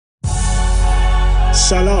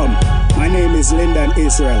Shalom, my name is Lyndon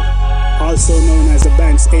Israel, also known as the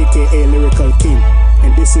Banks aka Lyrical King,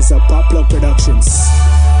 and this is a Pop Plug Productions.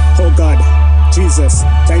 Oh God, Jesus,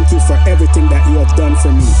 thank you for everything that you have done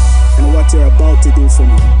for me and what you're about to do for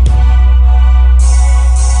me.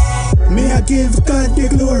 May I give God the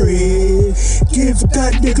glory, give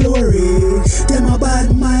God the glory. Them a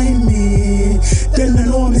bad mind me, them no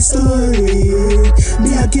know me story.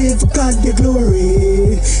 May I give God the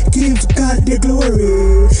glory, give God the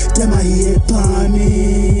glory. Them a hate for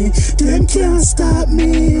me, them can't stop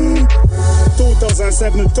me.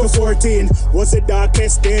 2007 to 14 was the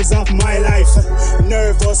darkest days of my life.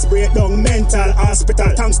 Nervous breakdown, mental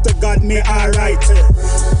hospital. Thanks to God, me alright.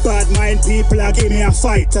 Bad mind people are give me a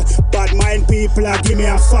fight. Bad mind people are give me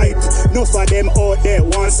a fight. Enough of them out there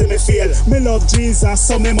want see me fail. Me love Jesus,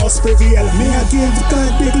 so me must prevail. Me I give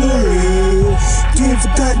God the glory, give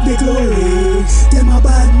God the glory. Them a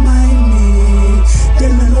bad mind me,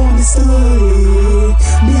 them no know me story.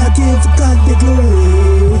 Me I give God the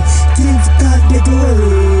glory, give God the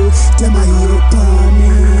glory. Them a hate for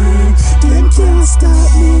me, them can't stop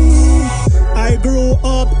me. I grew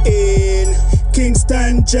up in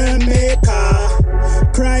Kingston, Jamaica.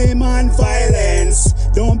 Crime and violence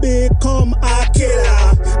don't become a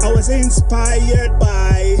killer. I was inspired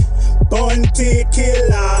by Bounty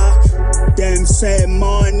Killer. Them say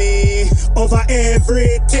money over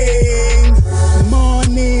everything.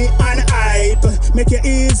 Money and hype make it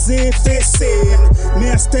easy to sin. Me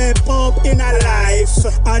a step up in a life,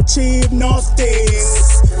 achieve nothing,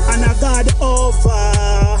 and I got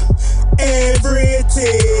over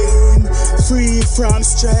everything. Free from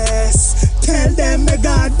stress, tell them me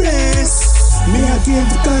God bless. Me I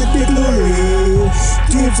give God the glory,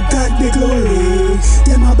 give God the glory.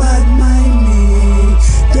 Them a bad mind me,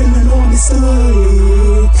 them no know me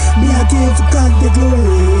story. Me I give God the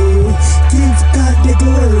glory, give God the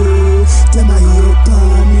glory. Them a hate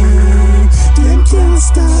for me, them can't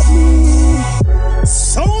stop me.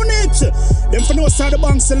 Sound it! Them for no start the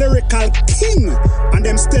Banks the Lyrical King, and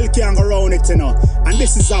them still can't go around it, you know. And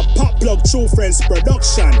this is a Pop Plug True Friends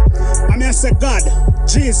production. I mean I say God,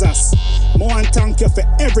 Jesus, more and thank you for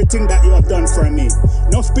everything that you have done for me.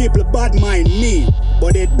 Enough people bad mind me,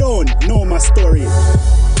 but they don't know my story.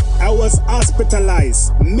 I was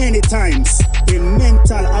hospitalized many times in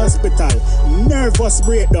mental hospital, nervous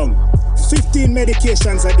breakdown, 15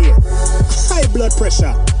 medications a day, high blood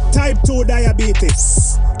pressure, type 2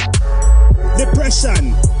 diabetes,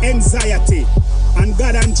 depression, anxiety, and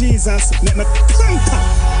God and Jesus make me conquer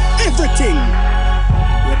everything.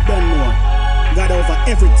 You don't know. God over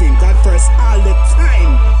everything, God first all the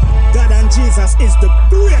time. God and Jesus is the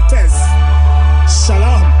greatest.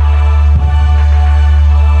 Shalom.